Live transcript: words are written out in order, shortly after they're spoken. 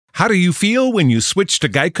How do you feel when you switch to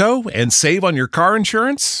Geico and save on your car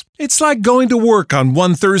insurance? It's like going to work on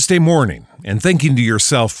one Thursday morning and thinking to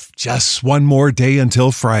yourself, just one more day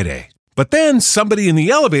until Friday. But then somebody in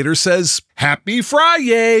the elevator says, Happy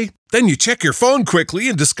Friday! Then you check your phone quickly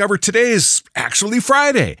and discover today is actually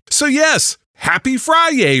Friday. So yes, Happy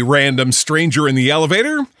Friday, random stranger in the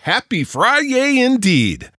elevator. Happy Friday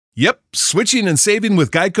indeed. Yep, switching and saving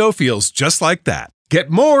with Geico feels just like that.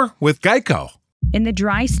 Get more with Geico. In the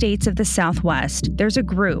dry states of the Southwest, there's a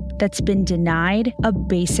group that's been denied a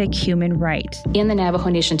basic human right. In the Navajo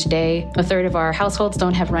Nation today, a third of our households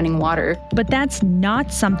don't have running water. But that's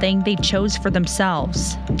not something they chose for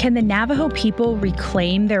themselves. Can the Navajo people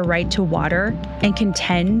reclaim their right to water and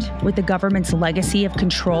contend with the government's legacy of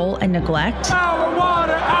control and neglect? Our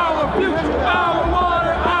water, our future, our water,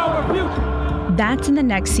 our future. That's in the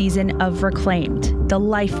next season of Reclaimed, the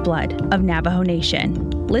lifeblood of Navajo Nation.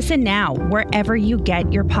 Listen now wherever you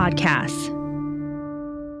get your podcasts.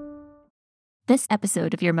 This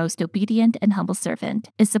episode of Your Most Obedient and Humble Servant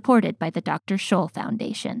is supported by the Dr. Scholl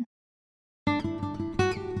Foundation.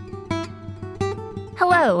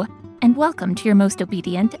 Hello, and welcome to Your Most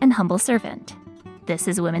Obedient and Humble Servant. This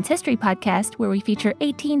is a women's history podcast where we feature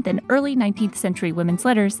 18th and early 19th century women's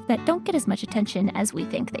letters that don't get as much attention as we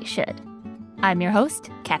think they should. I'm your host,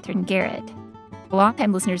 Kathryn Gehred.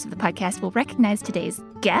 Longtime listeners of the podcast will recognize today's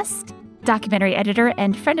guest, documentary editor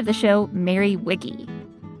and friend of the show, Mary Wigge.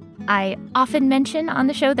 I often mention on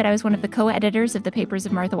the show that I was one of the co-editors of the Papers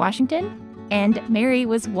of Martha Washington, and Mary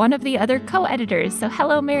was one of the other co-editors. So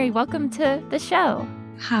hello, Mary. Welcome to the show.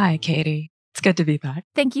 Hi, Katie. It's good to be back.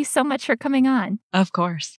 Thank you so much for coming on. Of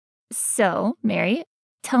course. So, Mary,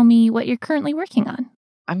 tell me what you're currently working on.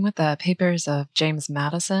 I'm with the Papers of James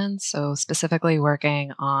Madison, so specifically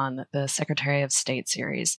working on the Secretary of State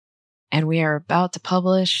series. And we are about to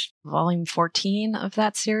publish volume 14 of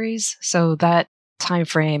that series. So that time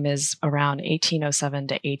frame is around 1807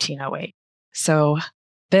 to 1808. So a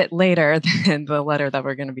bit later than the letter that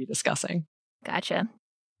we're going to be discussing. Gotcha.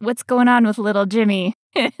 What's going on with little Jimmy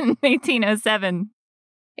in 1807?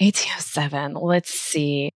 1807, let's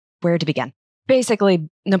see where to begin. Basically,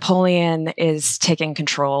 Napoleon is taking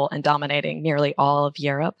control and dominating nearly all of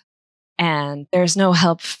Europe. And there's no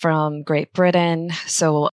help from Great Britain.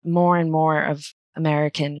 So more and more of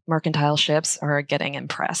American mercantile ships are getting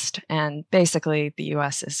impressed. And basically, the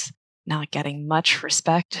U.S. is not getting much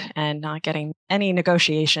respect and not getting any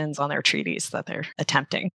negotiations on their treaties that they're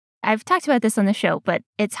attempting. I've talked about this on the show, but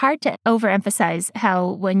it's hard to overemphasize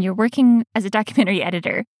how when you're working as a documentary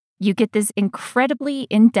editor, you get this incredibly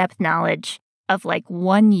in-depth knowledge of like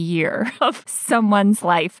 1 year of someone's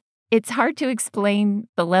life. It's hard to explain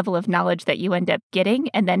the level of knowledge that you end up getting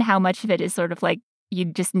and then how much of it is sort of like you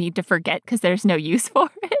just need to forget because there's no use for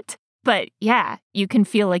it. But yeah, you can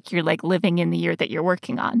feel like you're like living in the year that you're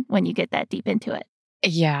working on when you get that deep into it.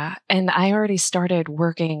 Yeah. And I already started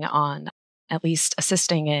working on at least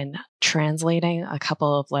assisting in translating a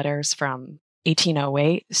couple of letters from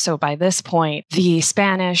 1808. So by this point, the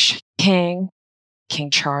Spanish king,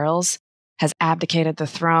 King Charles, has abdicated the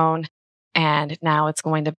throne, and now it's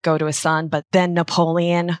going to go to his son. But then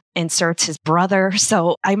Napoleon inserts his brother.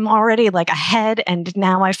 So I'm already like ahead, and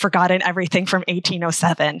now I've forgotten everything from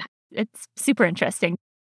 1807. It's super interesting.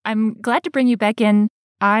 I'm glad to bring you back in.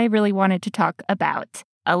 I really wanted to talk about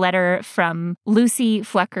a letter from Lucy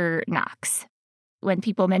Flucker Knox. When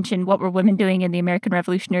people mention what were women doing in the American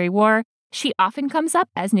Revolutionary War, she often comes up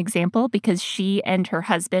as an example because she and her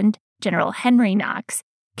husband, General Henry Knox,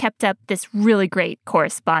 kept up this really great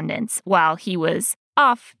correspondence while he was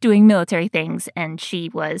off doing military things and she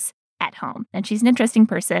was at home. And she's an interesting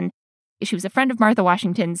person. She was a friend of Martha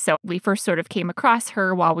Washington, so we first sort of came across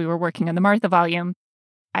her while we were working on the Martha volume.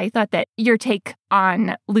 I thought that your take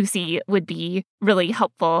on Lucy would be really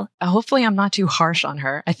helpful. Hopefully I'm not too harsh on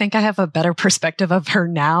her. I think I have a better perspective of her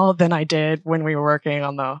now than I did when we were working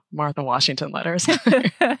on the Martha Washington letters.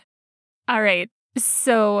 All right.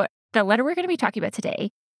 So the letter we're going to be talking about today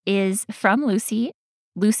is from Lucy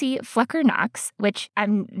Flucker Knox, which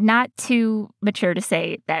I'm not too mature to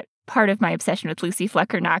say that part of my obsession with Lucy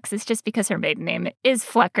Flucker Knox is just because her maiden name is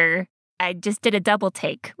Flucker. I just did a double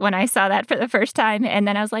take when I saw that for the first time. And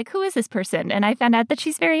then I was like, who is this person? And I found out that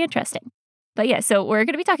she's very interesting. But yeah, so we're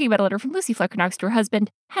going to be talking about a letter from Lucy Flucker Knox to her husband,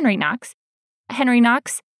 Henry Knox. Henry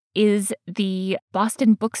Knox is the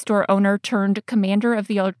Boston bookstore owner turned commander of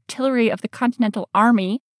the artillery of the Continental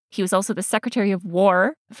Army. He was also the Secretary of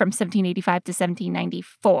War from 1785 to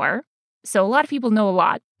 1794. So a lot of people know a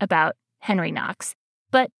lot about Henry Knox.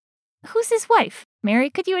 But who's his wife? Mary,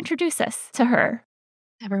 could you introduce us to her?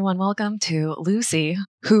 Everyone, welcome to Lucy,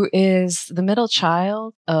 who is the middle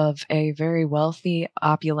child of a very wealthy,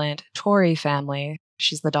 opulent Tory family.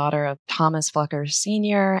 She's the daughter of Thomas Flucker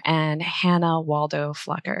Sr. and Hannah Waldo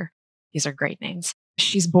Flucker. These are great names.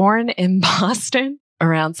 She's born in Boston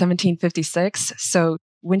around 1756. So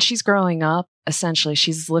when she's growing up, essentially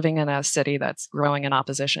she's living in a city that's growing in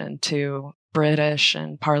opposition to British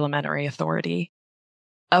and parliamentary authority.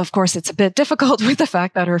 Of course, it's a bit difficult with the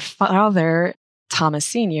fact that her father, Thomas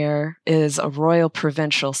Sr., is a royal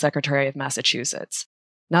provincial secretary of Massachusetts.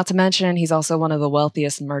 Not to mention, he's also one of the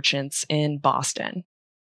wealthiest merchants in Boston.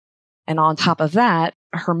 And on top of that,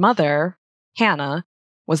 her mother, Hannah,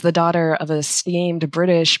 was the daughter of esteemed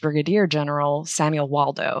British Brigadier General Samuel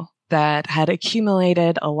Waldo that had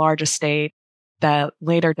accumulated a large estate that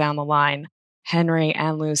later down the line, Henry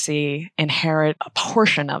and Lucy inherit a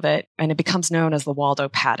portion of it, and it becomes known as the Waldo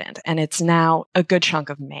Patent. And it's now a good chunk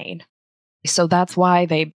of Maine. So that's why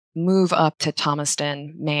they move up to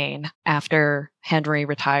Thomaston, Maine, after Henry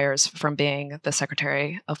retires from being the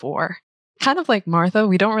Secretary of War. Kind of like Martha,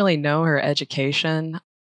 we don't really know her education,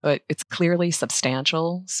 but it's clearly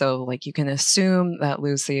substantial. So like you can assume that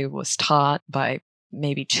Lucy was taught by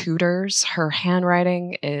maybe tutors. Her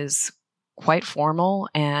handwriting is quite formal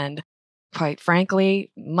and, quite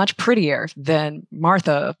frankly, much prettier than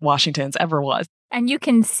Martha Washington's ever was. And you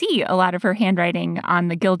can see a lot of her handwriting on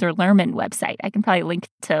the Gilder Lehrman website. I can probably link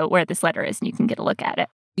to where this letter is and you can get a look at it.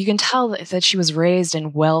 You can tell that she was raised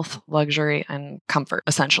in wealth, luxury, and comfort,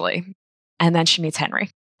 essentially. And then she meets Henry.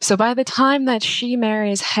 So by the time that she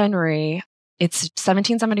marries Henry, it's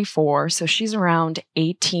 1774. So she's around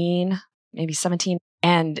 18, maybe 17.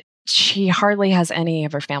 And she hardly has any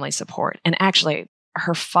of her family support. And actually,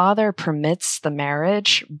 her father permits the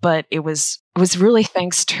marriage, but it was really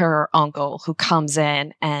thanks to her uncle who comes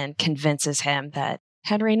in and convinces him that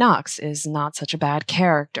Henry Knox is not such a bad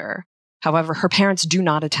character. However, her parents do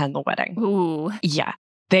not attend the wedding. Ooh. Yeah.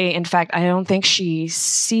 In fact, I don't think she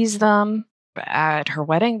sees them at her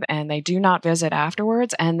wedding, and they do not visit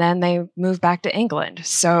afterwards, and then they move back to England.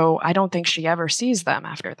 So I don't think she ever sees them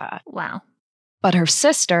after that. Wow. But her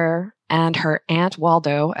sister and her Aunt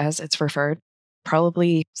Waldo, as it's referred,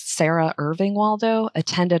 probably Sarah Irving Waldo,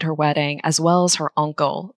 attended her wedding, as well as her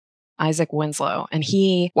uncle, Isaac Winslow, and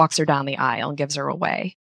he walks her down the aisle and gives her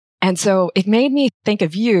away. And so it made me think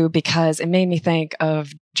of you because it made me think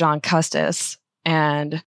of John Custis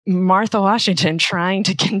and Martha Washington trying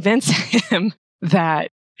to convince him that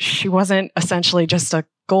she wasn't essentially just a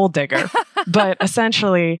gold digger, but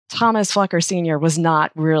essentially Thomas Flucker Sr. was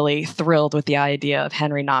not really thrilled with the idea of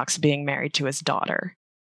Henry Knox being married to his daughter.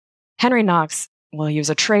 Henry Knox, well, he was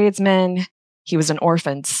a tradesman. He was an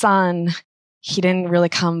orphaned son. He didn't really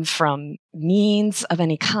come from means of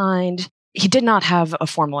any kind. He did not have a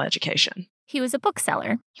formal education. He was a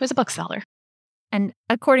bookseller. He was a bookseller. And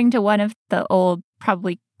according to one of the old,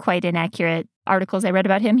 probably quite inaccurate articles I read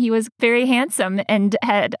about him, he was very handsome and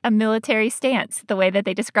had a military stance, the way that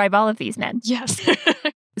they describe all of these men. Yes.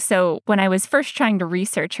 So when I was first trying to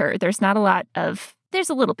research her, there's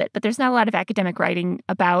a little bit, but there's not a lot of academic writing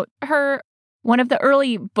about her. One of the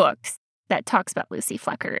early books that talks about Lucy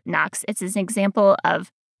Flucker Knox, it's an example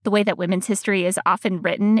of the way that women's history is often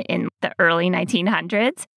written in the early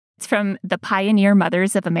 1900s. It's from The Pioneer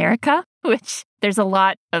Mothers of America, which there's a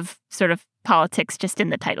lot of sort of politics just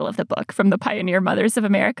in the title of the book, From the Pioneer Mothers of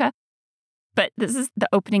America. But this is the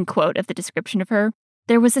opening quote of the description of her.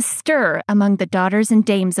 "There was a stir among the daughters and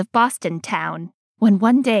dames of Boston town, when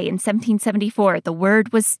one day in 1774 the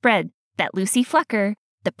word was spread that Lucy Flucker,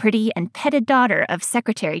 the pretty and petted daughter of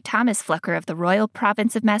Secretary Thomas Flucker of the Royal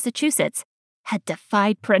Province of Massachusetts, had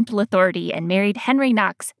defied parental authority and married Henry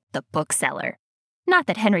Knox, the bookseller. Not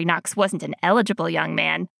that Henry Knox wasn't an eligible young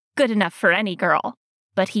man, good enough for any girl,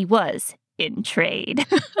 but he was in trade."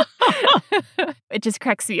 It just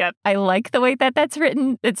cracks me up. I like the way that that's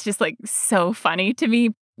written. It's just like so funny to me.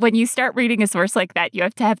 When you start reading a source like that, you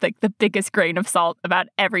have to have like the biggest grain of salt about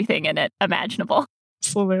everything in it imaginable.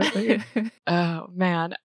 Absolutely. Oh,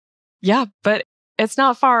 man. Yeah, but it's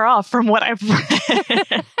not far off from what I've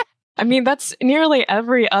read. I mean, that's nearly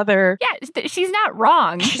every other... Yeah, she's not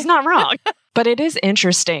wrong. She's not wrong. But it is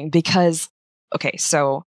interesting because, okay,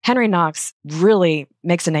 so Henry Knox really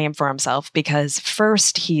makes a name for himself because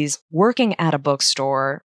first he's working at a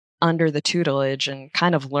bookstore under the tutelage and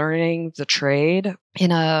kind of learning the trade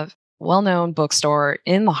in a well-known bookstore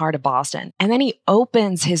in the heart of Boston. And then he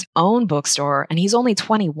opens his own bookstore and he's only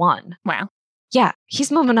 21. Wow. Yeah,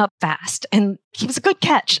 he's moving up fast. And he was a good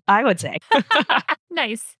catch, I would say.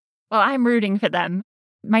 Nice. Well, I'm rooting for them.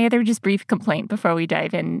 My other just brief complaint before we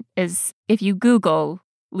dive in is if you Google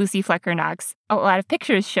Lucy Flucker Knox, a lot of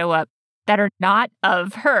pictures show up that are not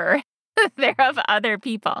of her. They're of other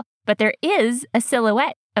people. But there is a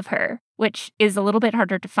silhouette of her, which is a little bit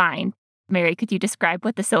harder to find. Mary, could you describe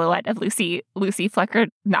what the silhouette of Lucy Flucker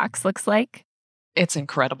Knox looks like? It's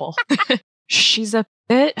incredible. She's a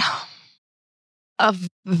bit of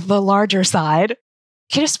the larger side.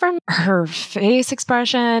 Just from her face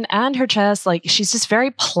expression and her chest, like she's just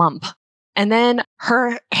very plump. And then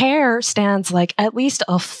her hair stands like at least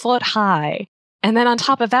a foot high. And then on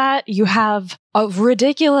top of that, you have a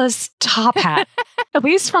ridiculous top hat. At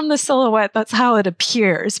least from the silhouette, that's how it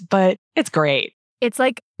appears, but it's great. It's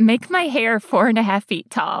like, make my hair 4.5 feet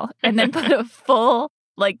tall and then put a full,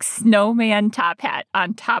 like, snowman top hat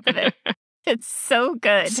on top of it. It's so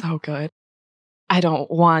good. So good. I don't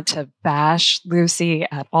want to bash Lucy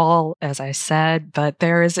at all, as I said, but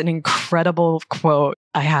there is an incredible quote.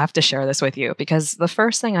 I have to share this with you because the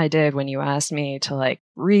first thing I did when you asked me to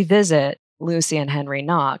revisit Lucy and Henry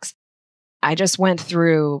Knox, I just went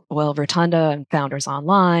through, Rotunda and Founders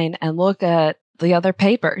Online and looked at the other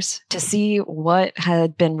papers to see what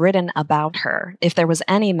had been written about her, if there was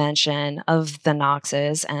any mention of the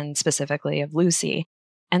Knoxes and specifically of Lucy.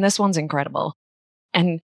 And this one's incredible.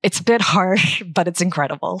 And it's a bit harsh, but it's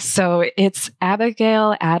incredible. So it's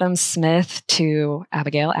Abigail Adams Smith to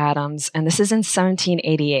Abigail Adams, and this is in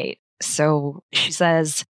 1788. So she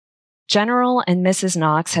says, General and Mrs.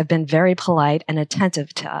 Knox have been very polite and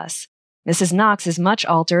attentive to us. Mrs. Knox is much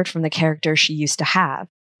altered from the character she used to have.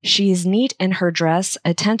 She is neat in her dress,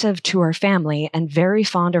 attentive to her family, and very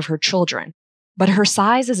fond of her children. But her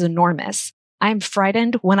size is enormous. I am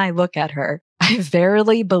frightened when I look at her. I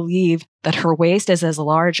verily believe that her waist is as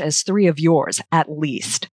large as 3 of yours, at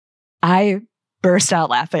least. I burst out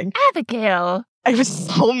laughing. Abigail. I was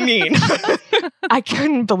so mean. I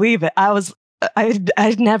couldn't believe it.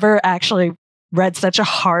 I'd never actually read such a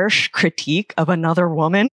harsh critique of another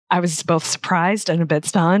woman. I was both surprised and a bit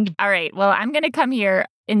stunned. All right. Well, I'm going to come here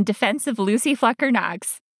in defense of Lucy Flucker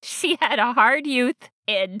Knox. She had a hard youth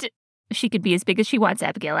and she could be as big as she wants,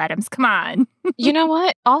 Abigail Adams. Come on. You know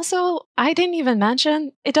what? Also, I didn't even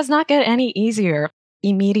mention, it does not get any easier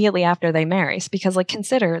immediately after they marry. Because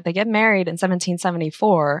consider, they get married in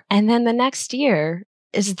 1774, and then the next year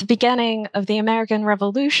is the beginning of the American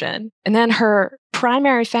Revolution. And then her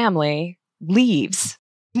primary family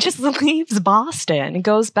just leaves Boston and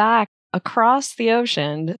goes back across the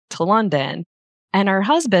ocean to London. And her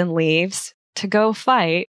husband leaves to go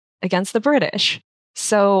fight against the British.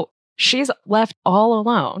 So she's left all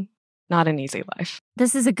alone. Not an easy life.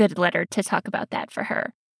 This is a good letter to talk about that for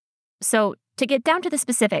her. So to get down to the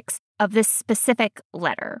specifics of this specific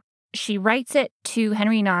letter, she writes it to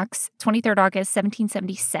Henry Knox, 23rd August,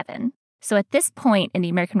 1777. So at this point in the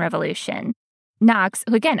American Revolution, Knox,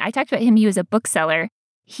 who again, I talked about him, he was a bookseller.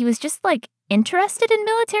 He was just interested in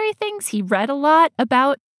military things. He read a lot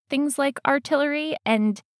about things like artillery.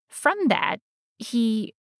 And from that,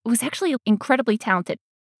 he was actually incredibly talented.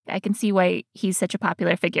 I can see why he's such a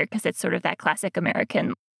popular figure because it's sort of that classic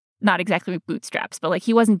American, not exactly bootstraps, but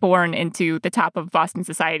he wasn't born into the top of Boston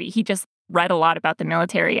society. He just read a lot about the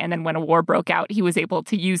military. And then when a war broke out, he was able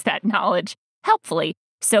to use that knowledge helpfully.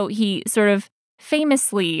 So he sort of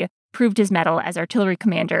famously proved his mettle as artillery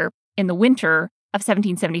commander in the winter of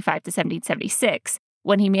 1775 to 1776,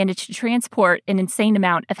 when he managed to transport an insane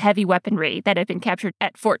amount of heavy weaponry that had been captured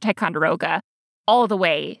at Fort Ticonderoga all the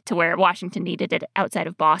way to where Washington needed it outside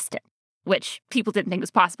of Boston, which people didn't think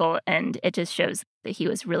was possible. And it just shows that he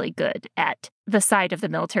was really good at the side of the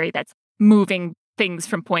military that's moving things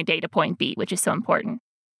from point A to point B, which is so important.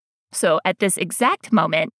 So at this exact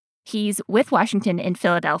moment, he's with Washington in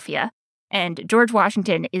Philadelphia, and George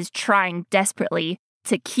Washington is trying desperately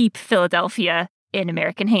to keep Philadelphia in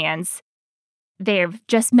American hands. They've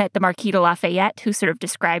just met the Marquis de Lafayette, who sort of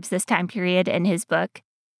describes this time period in his book.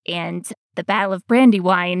 And the Battle of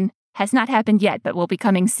Brandywine has not happened yet, but will be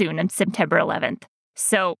coming soon on September 11th.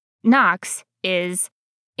 So Knox is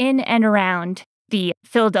in and around the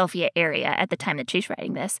Philadelphia area at the time that she's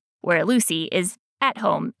writing this, where Lucy is at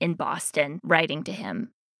home in Boston writing to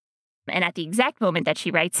him. And at the exact moment that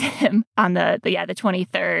she writes him on the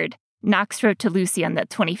 23rd, Knox wrote to Lucy on the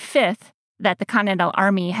 25th that the Continental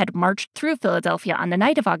Army had marched through Philadelphia on the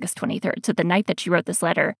night of August 23rd, so the night that she wrote this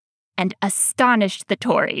letter, and astonished the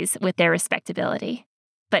Tories with their respectability.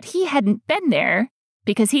 But he hadn't been there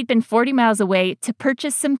because he'd been 40 miles away to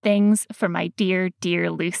purchase some things for my dear, dear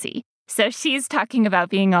Lucy. So she's talking about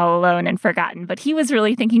being all alone and forgotten, but he was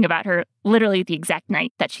really thinking about her literally the exact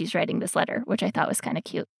night that she's writing this letter, which I thought was kind of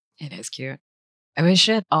cute. It is cute. We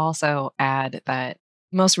should also add that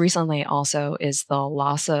most recently also is the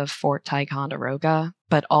loss of Fort Ticonderoga,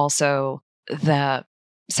 but also the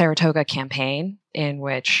Saratoga campaign, in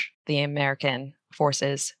which the American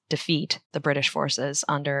forces defeat the British forces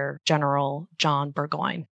under General John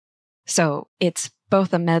Burgoyne. So it's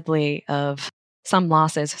both a medley of some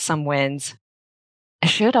losses, some wins. I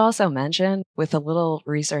should also mention, with a little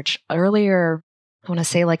research earlier, I want to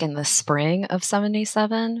say like in the spring of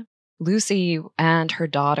 77, Lucy and her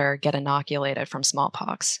daughter get inoculated from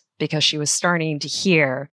smallpox because she was starting to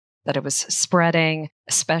hear that it was spreading,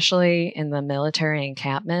 especially in the military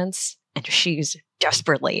encampments. And she's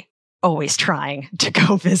desperately always trying to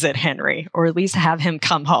go visit Henry, or at least have him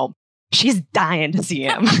come home. She's dying to see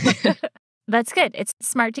him. That's good. It's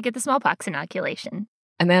smart to get the smallpox inoculation.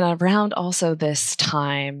 And then around also this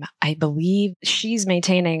time, I believe she's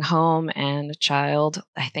maintaining home and a child.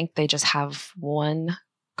 I think they just have one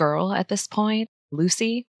girl at this point,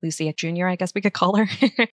 Lucy Jr., I guess we could call her.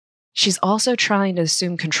 She's also trying to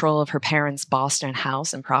assume control of her parents' Boston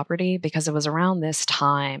house and property, because it was around this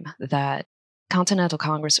time that Continental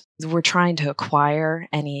Congress were trying to acquire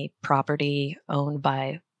any property owned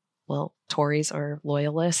by, well, Tories or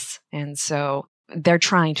Loyalists. And so they're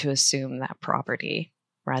trying to assume that property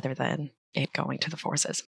rather than it going to the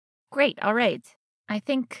forces. Great. All right. I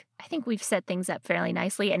think we've set things up fairly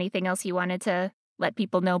nicely. Anything else you wanted to let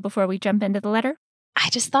people know before we jump into the letter? I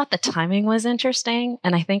just thought the timing was interesting,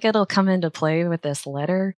 and I think it'll come into play with this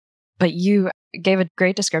letter. But you gave a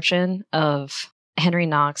great description of Henry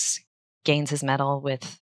Knox gains his medal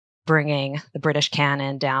with bringing the British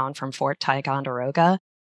cannon down from Fort Ticonderoga.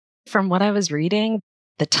 From what I was reading,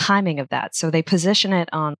 the timing of that, so they position it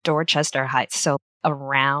on Dorchester Heights, so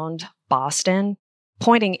around Boston,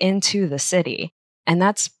 pointing into the city. And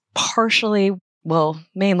that's partially, well,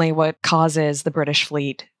 mainly what causes the British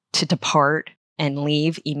fleet to depart and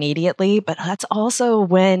leave immediately. But that's also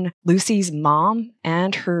when Lucy's mom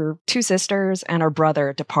and her two sisters and her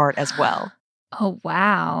brother depart as well. Oh,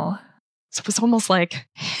 wow. So it was almost like,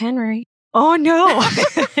 Henry, oh no,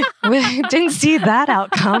 we didn't see that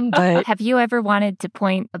outcome. But have you ever wanted to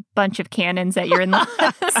point a bunch of cannons at your in-laws?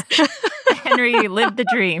 Henry lived the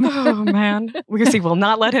dream. Oh man, Lucy will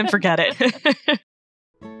not let him forget it.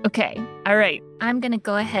 Okay, all right. I'm going to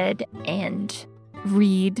go ahead and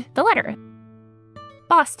read the letter.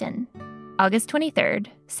 Boston, August 23rd,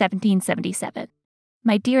 1777.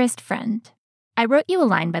 My dearest friend, I wrote you a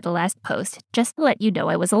line by the last post just to let you know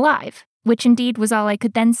I was alive, which indeed was all I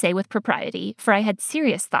could then say with propriety, for I had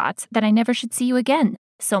serious thoughts that I never should see you again,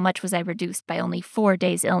 so much was I reduced by only 4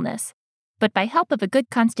 days' illness. But by help of a good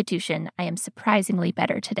constitution, I am surprisingly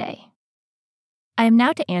better today. I am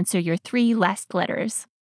now to answer your 3 last letters,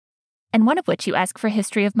 and one of which you ask for a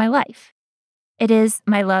history of my life. It is,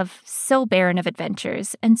 my love, so barren of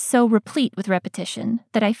adventures and so replete with repetition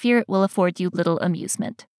that I fear it will afford you little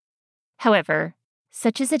amusement. However,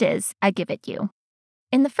 such as it is, I give it you.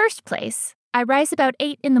 In the first place, I rise about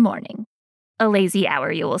 8 in the morning. A lazy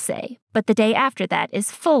hour, you will say, but the day after that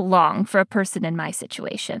is full long for a person in my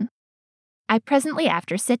situation. I presently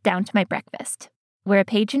after sit down to my breakfast, where a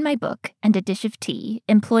page in my book and a dish of tea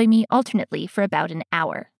employ me alternately for about an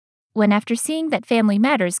hour, when after seeing that family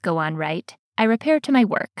matters go on right, I repair to my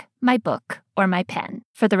work, my book, or my pen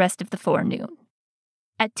for the rest of the forenoon.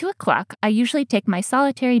 At 2 o'clock, I usually take my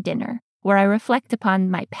solitary dinner, where I reflect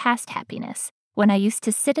upon my past happiness, when I used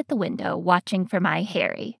to sit at the window watching for my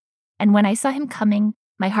Harry, and when I saw him coming,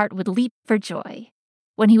 my heart would leap for joy,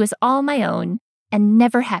 when he was all my own and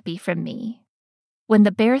never happy from me, when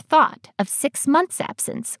the bare thought of 6 months'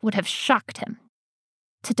 absence would have shocked him.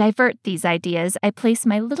 To divert these ideas, I place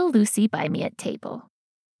my little Lucy by me at table.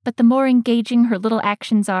 But the more engaging her little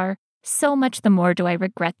actions are, so much the more do I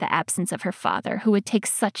regret the absence of her father, who would take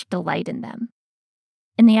such delight in them.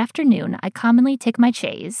 In the afternoon, I commonly take my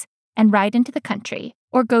chaise and ride into the country,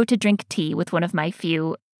 or go to drink tea with one of my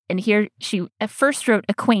few, and here she at first wrote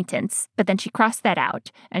acquaintance, but then she crossed that out,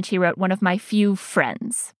 and she wrote one of my few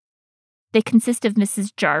friends. They consist of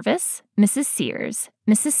Mrs. Jarvis, Mrs. Sears,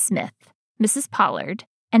 Mrs. Smith, Mrs. Pollard,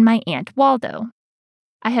 and my Aunt Waldo.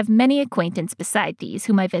 I have many acquaintance beside these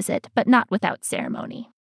whom I visit, but not without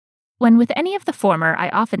ceremony. When with any of the former, I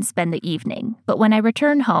often spend the evening, but when I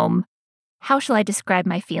return home, how shall I describe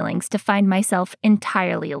my feelings to find myself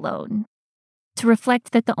entirely alone? To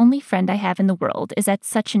reflect that the only friend I have in the world is at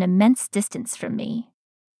such an immense distance from me.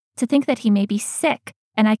 To think that he may be sick,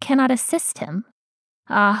 and I cannot assist him.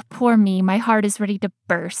 Ah, poor me, my heart is ready to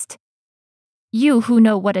burst. You who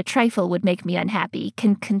know what a trifle would make me unhappy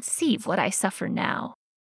can conceive what I suffer now.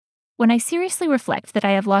 When I seriously reflect that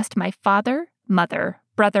I have lost my father, mother,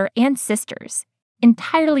 brother, and sisters,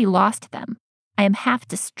 entirely lost them, I am half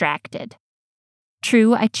distracted.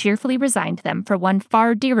 True, I cheerfully resigned them for one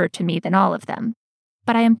far dearer to me than all of them,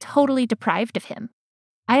 but I am totally deprived of him.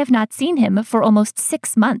 I have not seen him for almost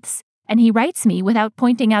 6 months, and he writes me without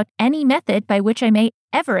pointing out any method by which I may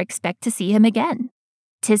ever expect to see him again.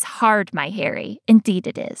 'Tis hard, my Harry, indeed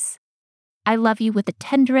it is. I love you with the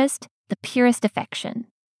tenderest, the purest affection.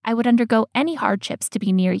 I would undergo any hardships to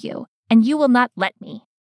be near you, and you will not let me.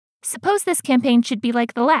 Suppose this campaign should be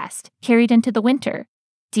like the last, carried into the winter.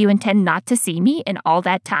 Do you intend not to see me in all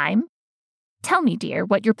that time? Tell me, dear,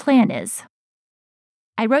 what your plan is.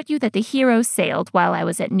 I wrote you that the Hero sailed while I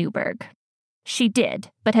was at Newburgh. She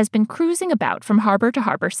did, but has been cruising about from harbor to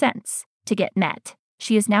harbor since, to get met.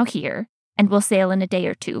 She is now here, and will sail in a day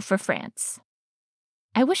or 2 for France.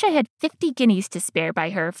 I wish I had 50 guineas to spare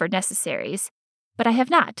by her for necessaries, but I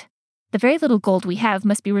have not. The very little gold we have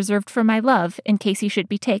must be reserved for my love in case he should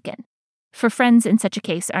be taken, for friends in such a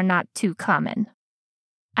case are not too common.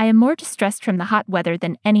 I am more distressed from the hot weather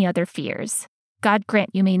than any other fears. God grant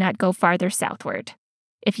you may not go farther southward.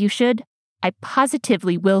 If you should, I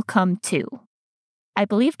positively will come too. I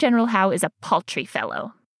believe General Howe is a paltry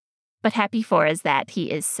fellow, but happy for as that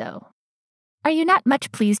he is so. Are you not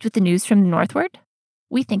much pleased with the news from the northward?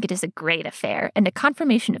 We think it is a great affair and a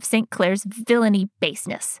confirmation of St. Clair's villainy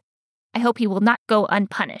baseness. I hope he will not go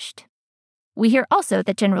unpunished. We hear also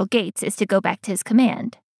that General Gates is to go back to his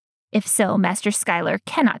command. If so, Master Schuyler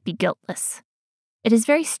cannot be guiltless. It is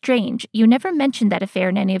very strange you never mentioned that affair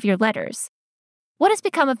in any of your letters. What has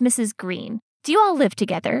become of Mrs. Green? Do you all live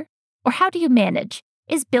together? Or how do you manage?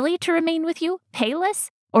 Is Billy to remain with you, payless,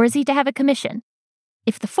 or is he to have a commission?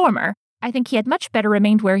 If the former, I think he had much better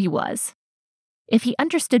remained where he was. If he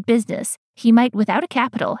understood business, he might, without a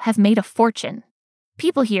capital, have made a fortune.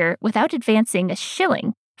 People here, without advancing a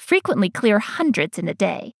shilling, frequently clear hundreds in a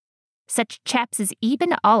day. Such chaps as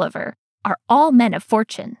Eben Oliver are all men of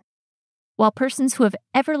fortune, while persons who have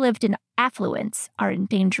ever lived in affluence are in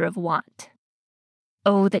danger of want.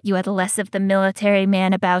 Oh, that you had less of the military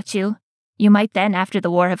man about you. You might then, after the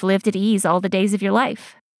war, have lived at ease all the days of your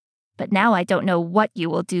life. But now I don't know what you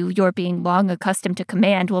will do. Your being long accustomed to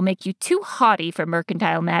command will make you too haughty for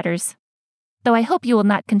mercantile matters. Though I hope you will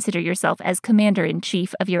not consider yourself as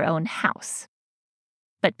commander-in-chief of your own house.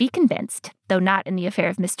 But be convinced, though not in the affair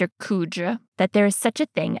of Mr. Coudre, that there is such a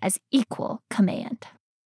thing as equal command.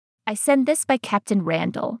 I send this by Captain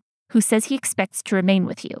Randall, who says he expects to remain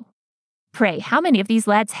with you. Pray, how many of these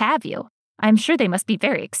lads have you? I am sure they must be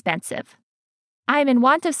very expensive. I am in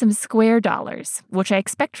want of some square dollars, which I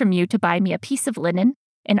expect from you to buy me a piece of linen,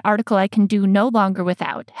 an article I can do no longer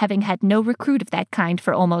without, having had no recruit of that kind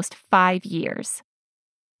for almost 5 years.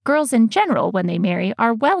 Girls in general, when they marry,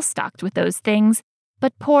 are well stocked with those things,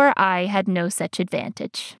 but poor I had no such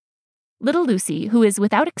advantage. Little Lucy, who is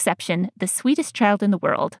without exception the sweetest child in the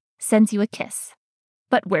world, sends you a kiss.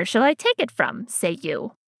 But where shall I take it from, say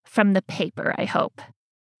you? From the paper, I hope.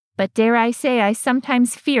 But dare I say I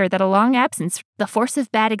sometimes fear that a long absence, the force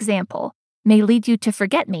of bad example, may lead you to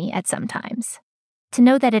forget me at some times. To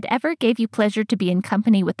know that it ever gave you pleasure to be in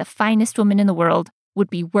company with the finest woman in the world would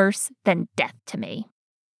be worse than death to me.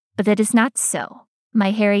 But that is not so.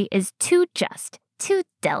 My Harry is too just, too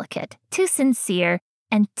delicate, too sincere,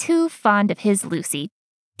 and too fond of his Lucy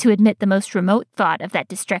to admit the most remote thought of that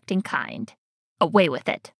distracting kind. Away with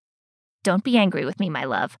it. Don't be angry with me, my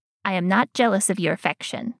love. I am not jealous of your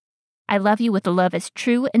affection. I love you with a love as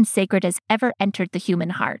true and sacred as ever entered the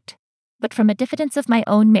human heart. But from a diffidence of my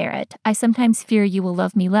own merit, I sometimes fear you will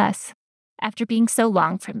love me less, after being so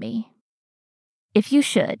long from me. If you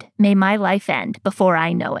should, may my life end before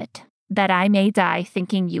I know it, that I may die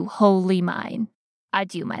thinking you wholly mine.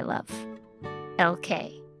 Adieu, my love.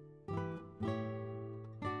 L.K.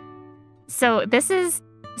 So this is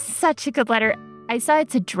such a good letter. I saw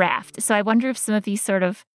it's a draft, so I wonder if some of these sort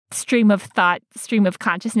of stream of thought, stream of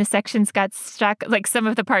consciousness sections got stuck. Like some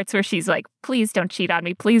of the parts where she's like, please don't cheat on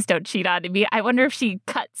me, please don't cheat on me. I wonder if she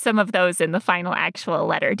cut some of those in the final actual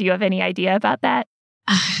letter. Do you have any idea about that?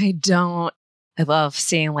 I don't. I love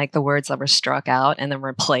seeing like the words that were struck out and then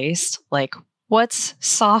replaced. Like, what's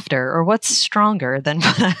softer or what's stronger than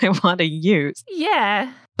what I want to use?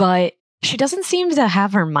 Yeah. But she doesn't seem to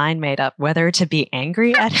have her mind made up whether to be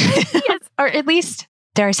angry at him Yes. or at least,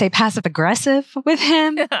 dare I say, passive aggressive with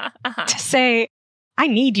him to say, I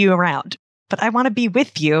need you around, but I want to be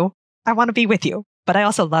with you. I want to be with you, but I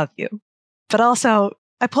also love you. But also,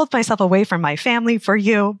 I pulled myself away from my family for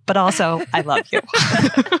you, but also I love you.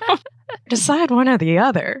 Decide one or the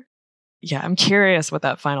other. Yeah, I'm curious what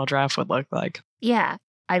that final draft would look like. Yeah,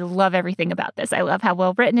 I love everything about this. I love how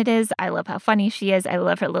well written it is. I love how funny she is. I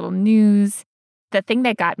love her little news. The thing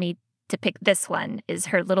that got me to pick this one is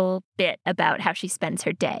her little bit about how she spends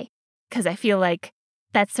her day. Because I feel like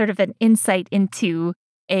that's sort of an insight into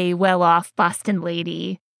a well-off Boston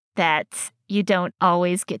lady that you don't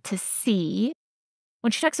always get to see.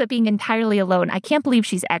 When she talks about being entirely alone, I can't believe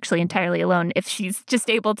she's actually entirely alone if she's just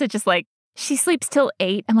able to just like, she sleeps till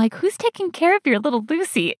 8. I'm like, who's taking care of your little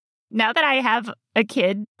Lucy? Now that I have a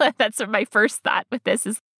kid, that's sort of my first thought with this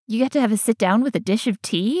is you get to have a sit down with a dish of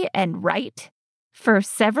tea and write for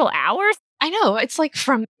several hours. I know. It's like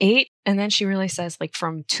from 8. And then she really says like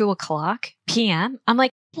from 2:00 p.m. I'm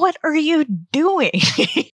like, what are you doing?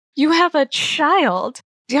 You have a child.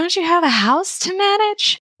 Don't you have a house to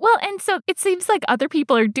manage? Well, and so it seems like other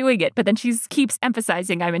people are doing it, but then she keeps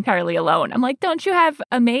emphasizing I'm entirely alone. I'm like, don't you have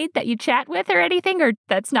a maid that you chat with or anything? Or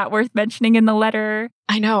that's not worth mentioning in the letter?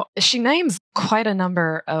 I know. She names quite a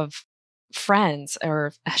number of friends,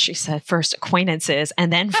 or as she said, first acquaintances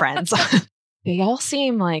and then friends. They all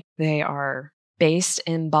seem like they are based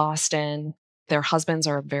in Boston. Their husbands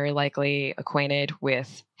are very likely acquainted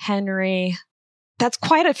with Henry. That's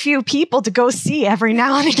quite a few people to go see every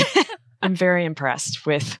now and again. I'm very impressed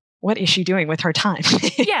with what is she doing with her time.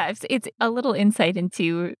 Yeah, it's a little insight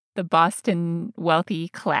into the Boston wealthy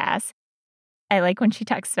class. I like when she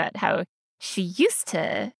talks about how she used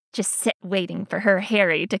to just sit waiting for her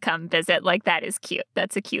Harry to come visit. Like, that is cute.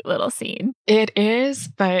 That's a cute little scene. It is,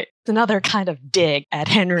 but it's another kind of dig at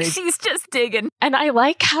Henry. She's just digging. And I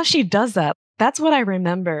like how she does that. That's what I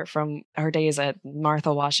remember from our days at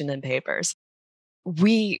Martha Washington Papers.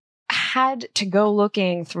 We had to go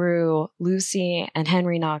looking through Lucy and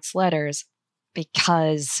Henry Knox letters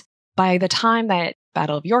because by the time that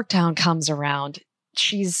Battle of Yorktown comes around,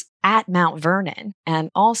 she's at Mount Vernon. And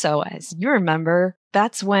also, as you remember,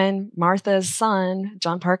 that's when Martha's son,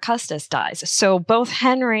 John Parke Custis, dies. So both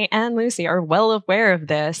Henry and Lucy are well aware of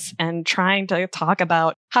this and trying to talk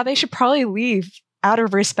about how they should probably leave out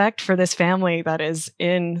of respect for this family that is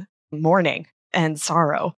in mourning and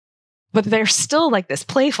sorrow. But there's still like this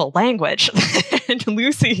playful language that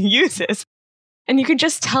Lucy uses. And you can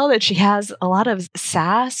just tell that she has a lot of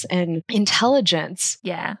sass and intelligence.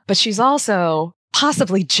 Yeah. But she's also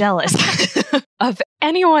possibly jealous of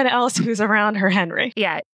anyone else who's around her Henry.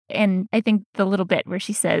 Yeah. And I think the little bit where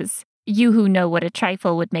she says, you who know what a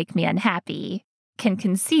trifle would make me unhappy can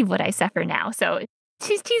conceive what I suffer now. So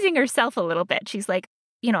she's teasing herself a little bit. She's like,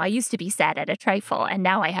 I used to be sad at a trifle, and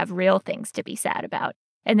now I have real things to be sad about.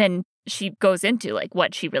 And then she goes into like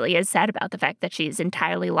what she really is sad about, the fact that she's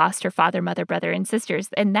entirely lost her father, mother, brother, and sisters.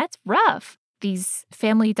 And that's rough. These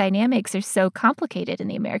family dynamics are so complicated in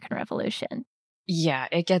the American Revolution. Yeah,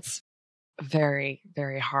 it gets very,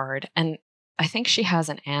 very hard. And I think she has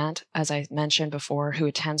an aunt, as I mentioned before, who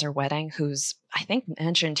attends her wedding, who's, I think,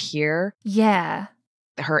 mentioned here. Yeah.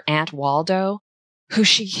 Her Aunt Waldo, who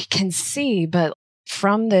she can see, but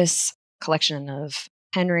from this collection of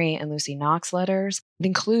Henry and Lucy Knox letters, it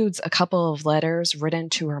includes a couple of letters written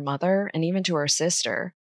to her mother and even to her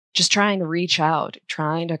sister, just trying to reach out,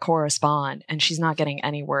 trying to correspond, and she's not getting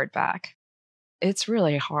any word back. It's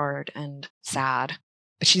really hard and sad.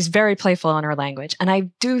 But she's very playful in her language, and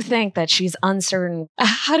I do think that she's uncertain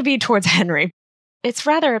how to be towards Henry. It's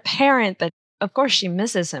rather apparent that, of course, she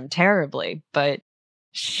misses him terribly, but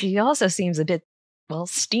she also seems a bit,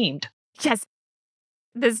 steamed. Yes.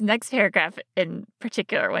 This next paragraph in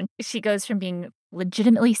particular, when she goes from being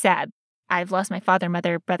legitimately sad, I've lost my father,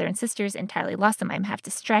 mother, brother, and sisters, entirely lost them, I'm half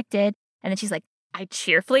distracted. And then she's like, I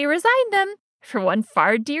cheerfully resigned them for one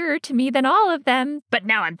far dearer to me than all of them, but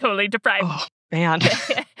now I'm totally deprived. Oh, man. She's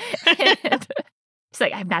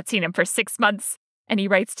like, I've not seen him for 6 months. And he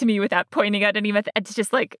writes to me without pointing out any method. It's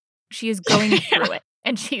just like, she is going through it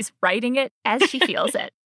and she's writing it as she feels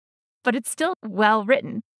it. But it's still well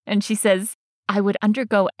written. And she says, I would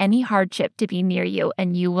undergo any hardship to be near you,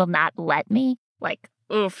 and you will not let me. Like,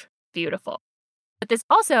 oof, beautiful. But this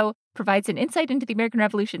also provides an insight into the American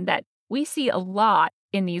Revolution that we see a lot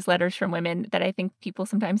in these letters from women that I think people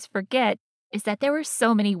sometimes forget, is that there were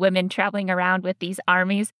so many women traveling around with these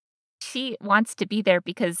armies. She wants to be there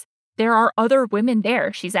because there are other women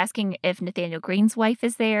there. She's asking if Nathaniel Greene's wife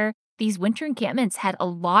is there. These winter encampments had a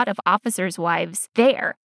lot of officers' wives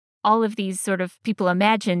there. All of these sort of people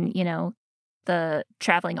imagine, the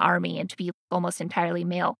traveling army and to be almost entirely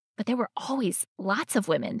male, but there were always lots of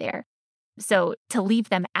women there. So to leave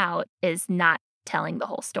them out is not telling the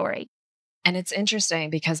whole story. And it's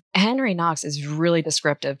interesting because Henry Knox is really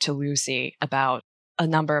descriptive to Lucy about a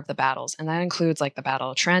number of the battles. And that includes like the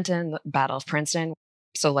Battle of Trenton, the Battle of Princeton.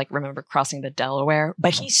 So like, remember crossing the Delaware,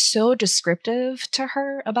 but he's so descriptive to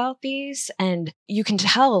her about these. And you can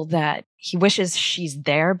tell that he wishes she's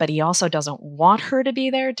there, but he also doesn't want her to be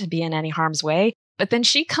there to be in any harm's way. But then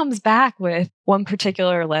she comes back with one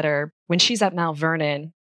particular letter when she's at Mount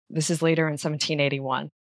Vernon. This is later in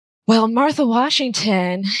 1781. Well, Martha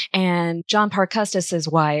Washington and John Parke Custis's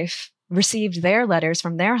wife received their letters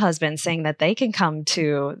from their husbands saying that they can come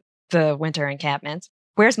to the winter encampments.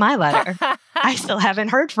 Where's my letter? I still haven't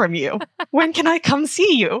heard from you. When can I come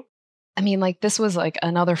see you? I mean, like, this was like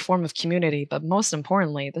another form of community, but most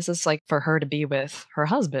importantly, this is like for her to be with her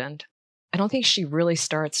husband. I don't think she really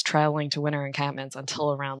starts traveling to winter encampments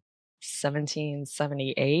until around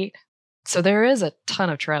 1778. So there is a ton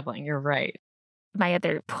of traveling. You're right. My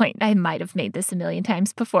other point, I might have made this a million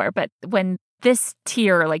times before, but when this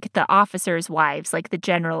tier, like the officers' wives, like the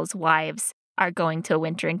generals' wives, are going to a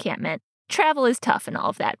winter encampment, travel is tough and all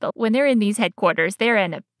of that. But when they're in these headquarters, they're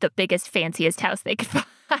in the biggest, fanciest house they could find.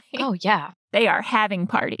 Oh, yeah. They are having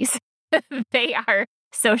parties. They are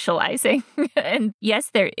socializing. And yes,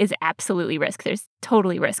 there is absolutely risk. There's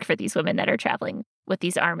totally risk for these women that are traveling with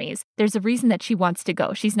these armies. There's a reason that she wants to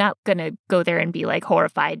go. She's not going to go there and be like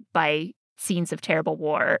horrified by scenes of terrible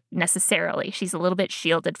war necessarily. She's a little bit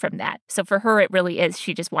shielded from that. So for her, it really is.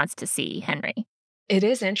 She just wants to see Henry. It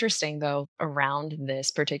is interesting, though, around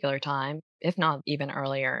this particular time, if not even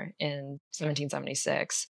earlier in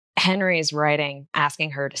 1776, Henry's writing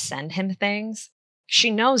asking her to send him things. She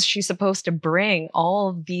knows she's supposed to bring all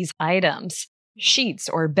of these items, sheets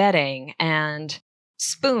or bedding and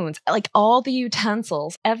spoons, like all the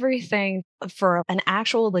utensils, everything for an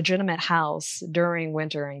actual legitimate house during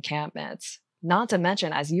winter encampments. Not to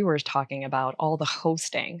mention, as you were talking about, all the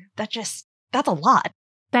hosting. That's a lot.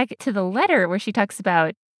 Back to the letter where she talks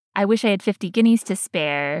about, I wish I had 50 guineas to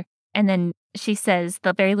spare. And then she says,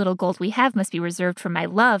 the very little gold we have must be reserved for my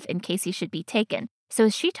love in case he should be taken. So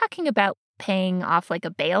is she talking about paying off like a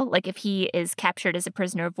bail? Like if he is captured as a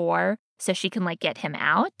prisoner of war, so she can like get him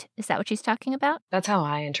out? Is that what she's talking about? That's how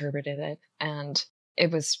I interpreted it. And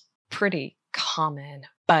it was pretty common.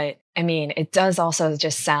 But I mean, it does also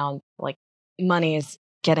just sound like money is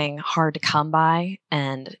getting hard to come by.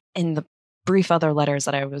 And in the brief other letters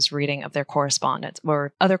that I was reading of their correspondence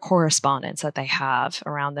or other correspondence that they have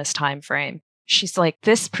around this time frame, she's like,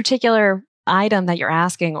 this particular item that you're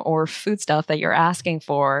asking or foodstuff that you're asking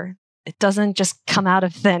for, it doesn't just come out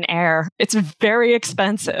of thin air. It's very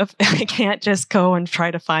expensive. I can't just go and try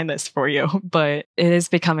to find this for you. But it is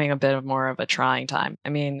becoming a bit more of a trying time. I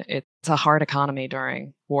mean, it's a hard economy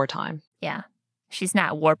during wartime. Yeah. She's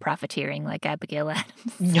not war profiteering like Abigail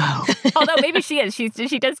Adams. No. Although maybe she is. She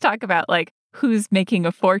does talk about like who's making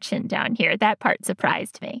a fortune down here. That part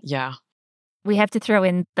surprised me. Yeah. We have to throw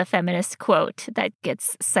in the feminist quote that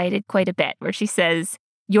gets cited quite a bit where she says,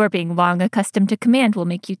 your being long accustomed to command will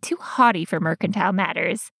make you too haughty for mercantile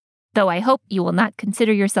matters, though I hope you will not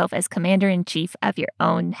consider yourself as commander-in-chief of your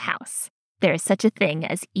own house. There is such a thing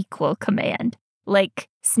as equal command. Like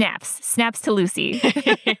snaps to Lucy.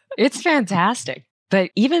 It's fantastic.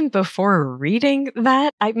 But even before reading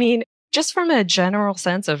that, I mean, just from a general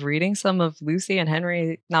sense of reading some of Lucy and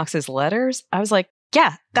Henry Knox's letters, I was like,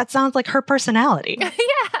 yeah, that sounds like her personality. Yeah.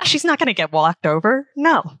 She's not going to get walked over.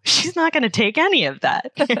 No, she's not going to take any of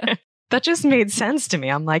that. That just made sense to me.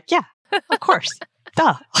 I'm like, yeah, of course.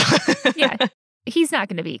 Duh. Yeah. He's not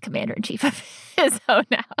going to be commander-in-chief of his own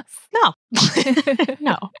house. No.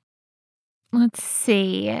 No. Let's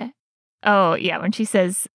see. Oh, yeah, when she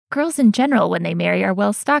says, girls in general, when they marry, are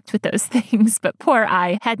well stocked with those things, but poor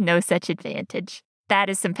I had no such advantage. That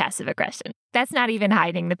is some passive aggression. That's not even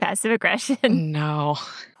hiding the passive aggression. No.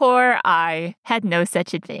 Poor I had no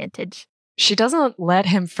such advantage. She doesn't let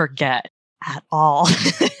him forget at all.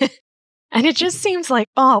 And it just seems like,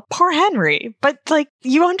 oh, poor Henry. But like,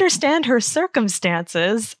 you understand her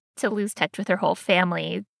circumstances. To lose touch with her whole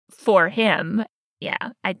family for him.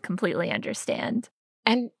 Yeah, I completely understand.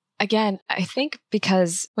 And again, I think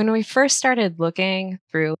because when we first started looking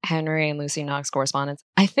through Henry and Lucy Knox correspondence,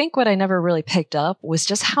 I think what I never really picked up was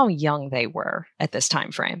just how young they were at this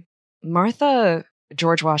time frame. Martha,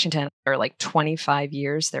 George Washington are like 25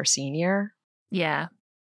 years their senior. Yeah.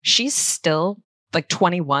 She's still like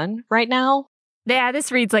 21 right now. Yeah,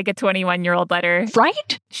 this reads like a 21-year-old letter.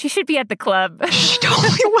 Right? She should be at the club. She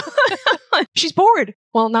totally was. She's bored.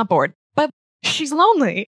 Well, not bored, but she's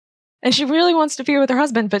lonely. And she really wants to be with her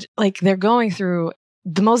husband, but like they're going through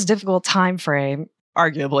the most difficult time frame,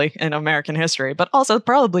 arguably, in American history, but also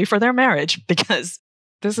probably for their marriage, because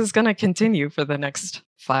this is going to continue for the next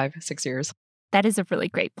 5-6 years. That is a really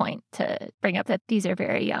great point to bring up, that these are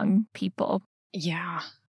very young people. Yeah.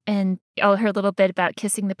 And her little bit about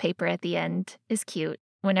kissing the paper at the end is cute.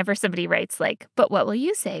 Whenever somebody writes like, but what will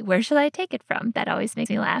you say? Where shall I take it from? That always makes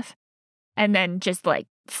me laugh. And then just like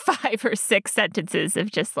 5 or 6 sentences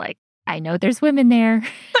of just like, I know there's women there.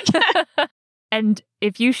 And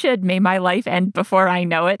if you should, may my life end before I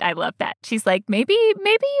know it. I love that. She's like, maybe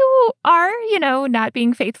you are, not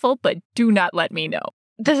being faithful, but do not let me know.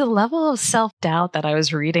 There's a level of self-doubt that I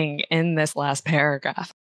was reading in this last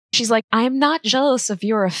paragraph. She's like, I am not jealous of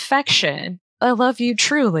your affection. I love you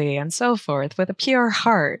truly, and so forth, with a pure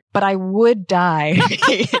heart. But I would die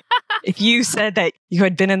if you said that you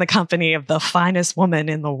had been in the company of the finest woman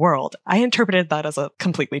in the world. I interpreted that as a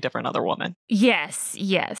completely different other woman. Yes.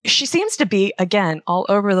 She seems to be, again, all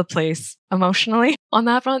over the place emotionally on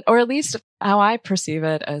that front, or at least how I perceive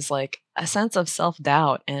it as like a sense of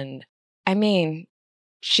self-doubt. And I mean,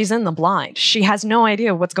 she's in the blind. She has no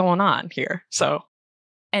idea what's going on here. So.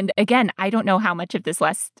 And again, I don't know how much of this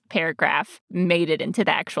last paragraph made it into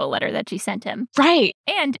the actual letter that she sent him. Right.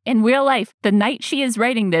 And in real life, the night she is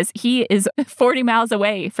writing this, he is 40 miles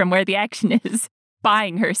away from where the action is,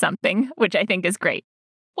 buying her something, which I think is great.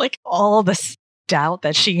 Like all this doubt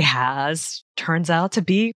that she has turns out to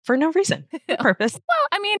be for no reason, no purpose. Well,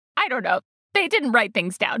 I mean, I don't know. They didn't write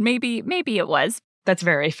things down. Maybe it was. That's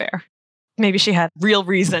very fair. Maybe she had real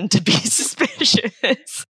reason to be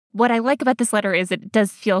suspicious. What I like about this letter is it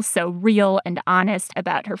does feel so real and honest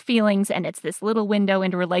about her feelings, and it's this little window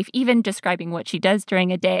into her life, even describing what she does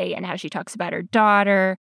during a day and how she talks about her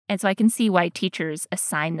daughter. And so I can see why teachers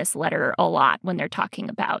assign this letter a lot when they're talking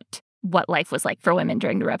about what life was like for women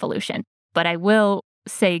during the Revolution. But I will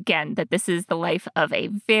say again that this is the life of a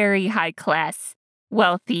very high-class,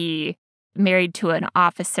 wealthy, married to an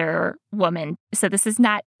officer woman. So this is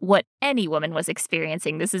not what any woman was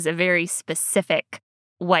experiencing. This is a very specific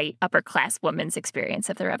white upper-class woman's experience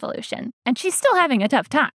of the Revolution. And she's still having a tough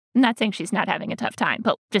time. I'm not saying she's not having a tough time,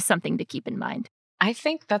 but just something to keep in mind. I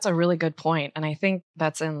think that's a really good point. And I think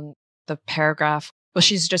that's in the paragraph. Well,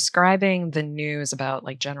 she's describing the news about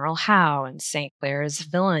like General Howe and St. Clair's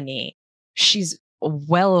villainy. She's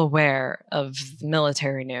well aware of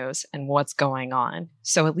military news and what's going on.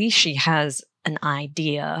 So at least she has an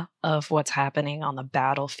idea of what's happening on the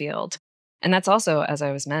battlefield. And that's also, as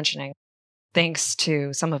I was mentioning, thanks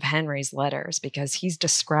to some of Henry's letters, because he's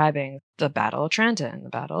describing the Battle of Trenton, the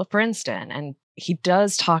Battle of Princeton, and he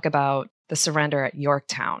does talk about the surrender at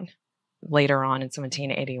Yorktown later on in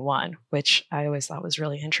 1781, which I always thought was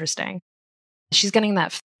really interesting. She's getting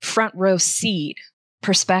that front row seat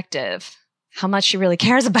perspective, how much she really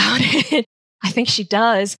cares about it. I think she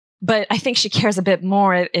does, but I think she cares a bit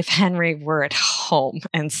more if Henry were at home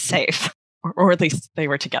and safe, or at least they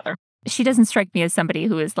were together. She doesn't strike me as somebody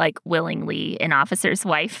who is like willingly an officer's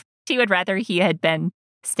wife. She would rather he had been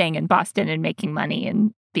staying in Boston and making money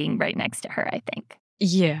and being right next to her, I think.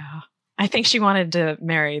 Yeah. I think she wanted to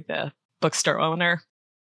marry the bookstore owner.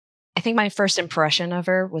 I think my first impression of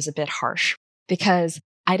her was a bit harsh because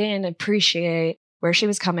I didn't appreciate where she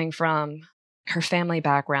was coming from, her family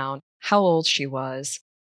background, how old she was,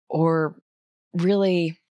 or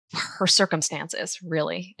really her circumstances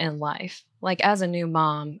really in life. Like as a new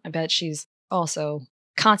mom, I bet she's also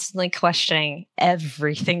constantly questioning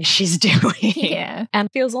everything she's doing and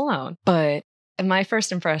feels alone. But in my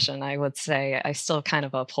first impression, I would say I still kind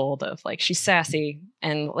of uphold of like she's sassy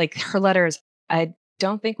and like her letters. I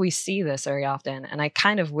don't think we see this very often. And I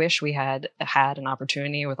kind of wish we had an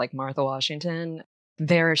opportunity with like Martha Washington.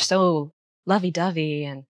 They're so lovey-dovey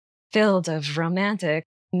and filled of romantic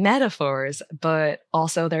metaphors, but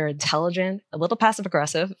also they're intelligent, a little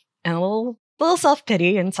passive-aggressive, and a little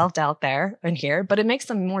self-pity and self-doubt there and here, but it makes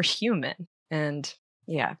them more human. And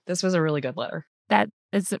yeah, this was a really good letter. That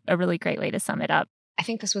is a really great way to sum it up. I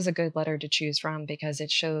think this was a good letter to choose from because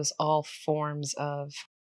it shows all forms of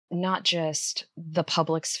not just the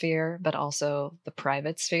public sphere, but also the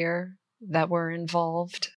private sphere that were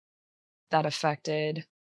involved, that affected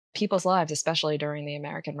people's lives, especially during the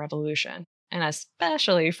American Revolution, and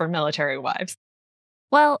especially for military wives.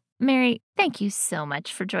 Well, Mary, thank you so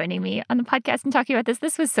much for joining me on the podcast and talking about this.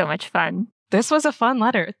 This was so much fun. This was a fun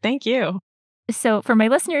letter. Thank you. So for my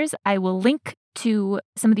listeners, I will link to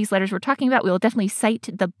some of these letters we're talking about. We will definitely cite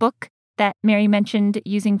the book that Mary mentioned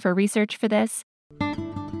using for research for this.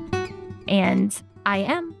 And I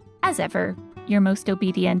am, as ever, your most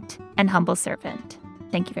obedient and humble servant.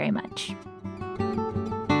 Thank you very much.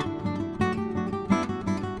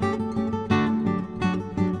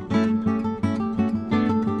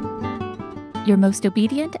 Your Most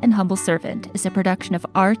Obedient and Humble Servant is a production of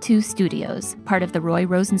R2 Studios, part of the Roy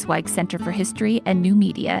Rosenzweig Center for History and New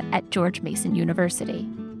Media at George Mason University.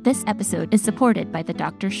 This episode is supported by the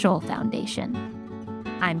Dr. Scholl Foundation.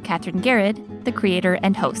 I'm Kathryn Gehred, the creator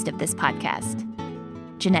and host of this podcast.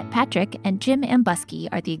 Jeanette Patrick and Jim Ambuski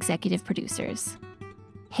are the executive producers.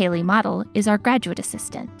 Haley Model is our graduate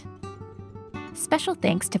assistant. Special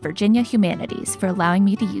thanks to Virginia Humanities for allowing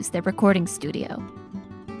me to use their recording studio.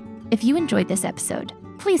 If you enjoyed this episode,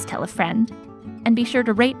 please tell a friend, and be sure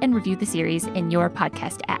to rate and review the series in your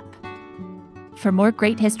podcast app. For more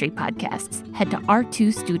great history podcasts, head to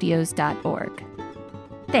r2studios.org.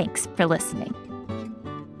 Thanks for listening.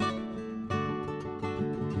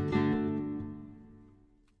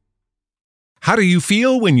 How do you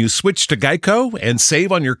feel when you switch to Geico and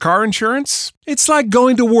save on your car insurance? It's like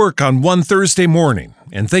going to work on one Thursday morning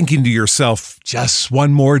and thinking to yourself, just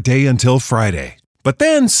one more day until Friday. But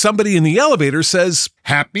then somebody in the elevator says,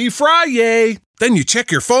 "Happy Friday!" Then you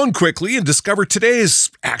check your phone quickly and discover today is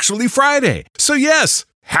actually Friday. So yes,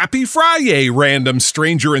 happy Friday, random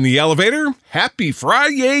stranger in the elevator. Happy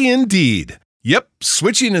Friday indeed. Yep,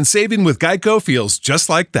 switching and saving with Geico feels just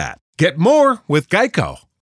like that. Get more with Geico.